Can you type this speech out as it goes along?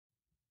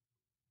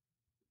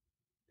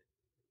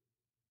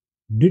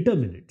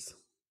Determinants.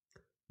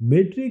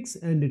 Matrix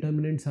and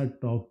determinants are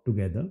talked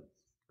together.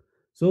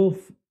 So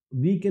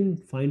we can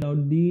find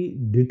out the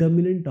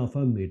determinant of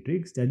a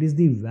matrix, that is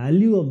the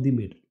value of the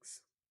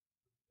matrix.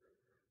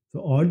 So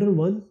order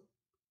 1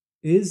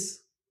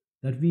 is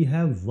that we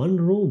have one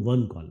row,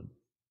 one column,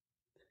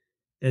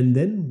 and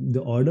then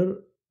the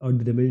order or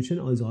the dimension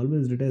is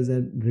always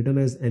written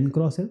as n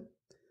cross n.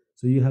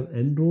 So you have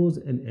n rows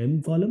and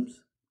m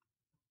columns.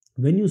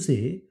 When you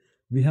say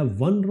we have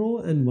one row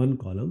and one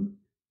column,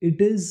 it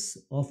is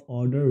of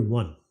order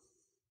 1.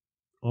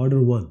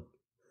 Order 1.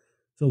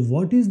 So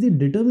what is the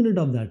determinant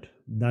of that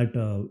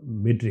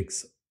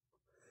matrix?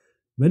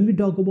 When we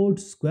talk about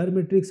square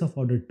matrix of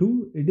order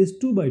 2, it is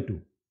 2 by 2.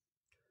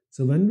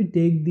 So when we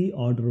take the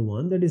order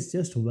 1, that is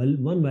just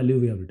one value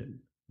we have written.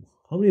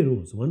 How many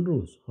rows? One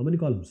rows. How many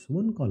columns?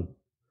 One column.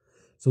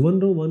 So one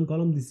row, one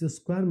column, this is a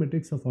square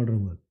matrix of order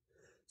 1.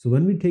 So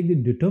when we take the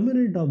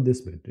determinant of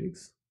this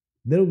matrix,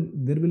 there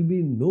will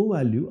be no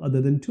value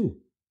other than 2.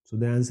 So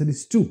the answer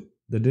is 2.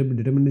 The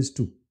determinant is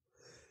 2.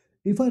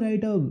 If I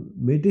write a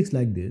matrix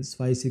like this,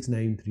 5, 6,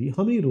 9, 3,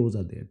 how many rows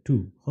are there?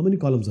 2. How many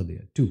columns are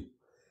there? 2.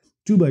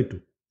 2 by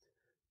 2.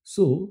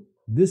 So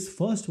this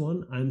first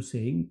one, I am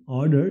saying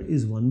order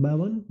is 1 by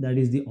 1. That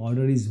is, the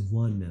order is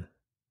 1.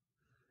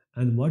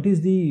 And what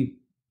is the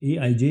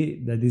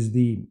aij? That is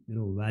the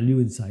value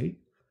inside.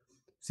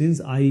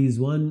 Since I is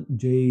 1,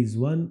 j is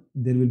 1,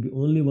 there will be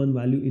only one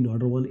value in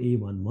order 1,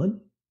 a1,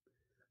 1.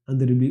 And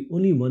there will be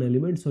only one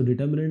element. So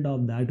determinant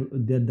of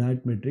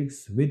that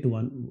matrix with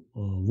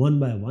 1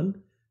 by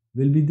 1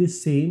 will be the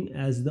same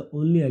as the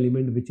only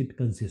element which it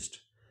consists.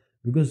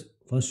 Because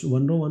first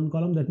one row, one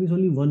column, that means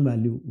only one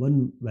value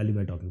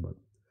we are talking about.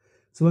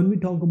 So when we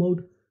talk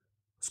about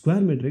square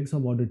matrix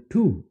of order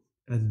 2,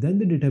 and then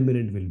the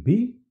determinant will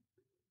be,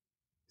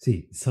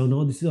 see, so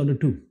now this is order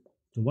 2.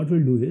 So what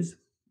we'll do is,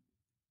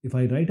 if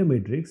I write a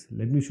matrix,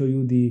 let me show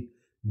you the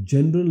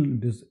general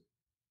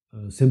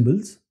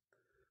symbols.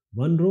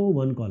 One row,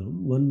 one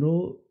column, one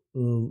row,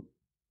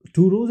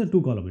 two rows and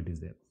two column it is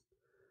there.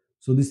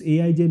 So this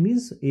aij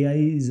means ai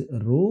is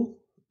row,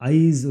 I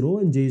is row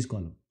and j is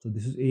column. So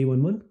this is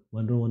a11,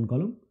 one row, one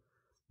column.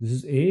 This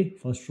is a,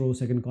 first row,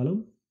 second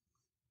column.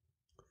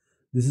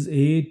 This is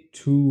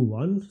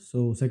a21,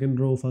 so second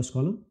row, first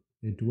column,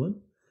 a21.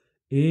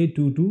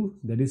 A22,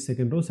 that is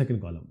second row,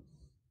 second column.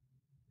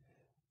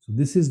 So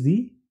this is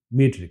the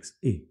matrix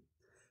A.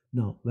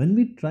 Now when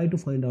we try to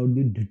find out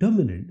the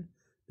determinant,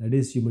 that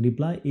is, you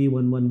multiply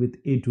a11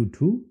 with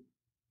a22,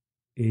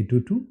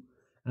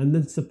 and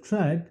then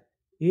subtract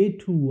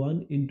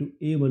a21 into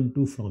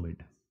a12 from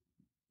it.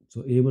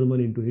 So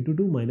a11 into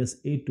a22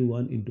 minus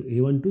a21 into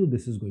a12,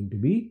 this is going to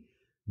be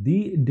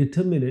the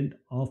determinant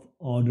of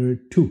order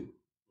 2.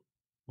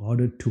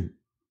 Order 2.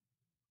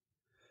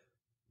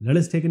 Let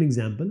us take an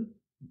example.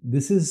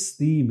 This is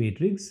the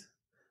matrix.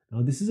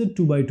 Now this is a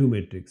 2 by 2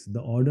 matrix.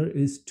 The order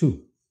is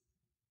 2.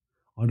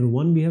 Order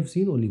 1 we have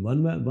seen only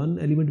one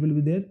element will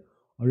be there.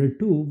 Order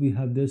 2 we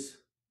have this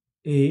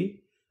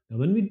A. Now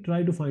when we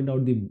try to find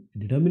out the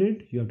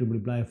determinant, you have to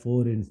multiply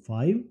 4 and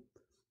 5,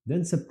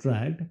 then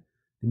subtract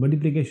the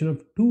multiplication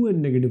of 2 and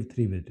negative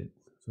 3 with it.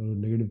 So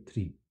negative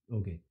 3.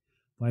 Okay.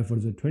 5 4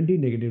 is 20,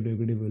 negative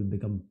will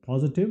become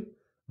positive,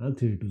 and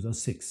 3 2s are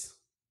 6.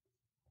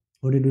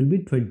 Or it will be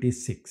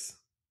 26.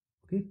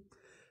 Okay.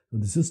 So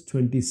this is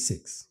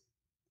 26.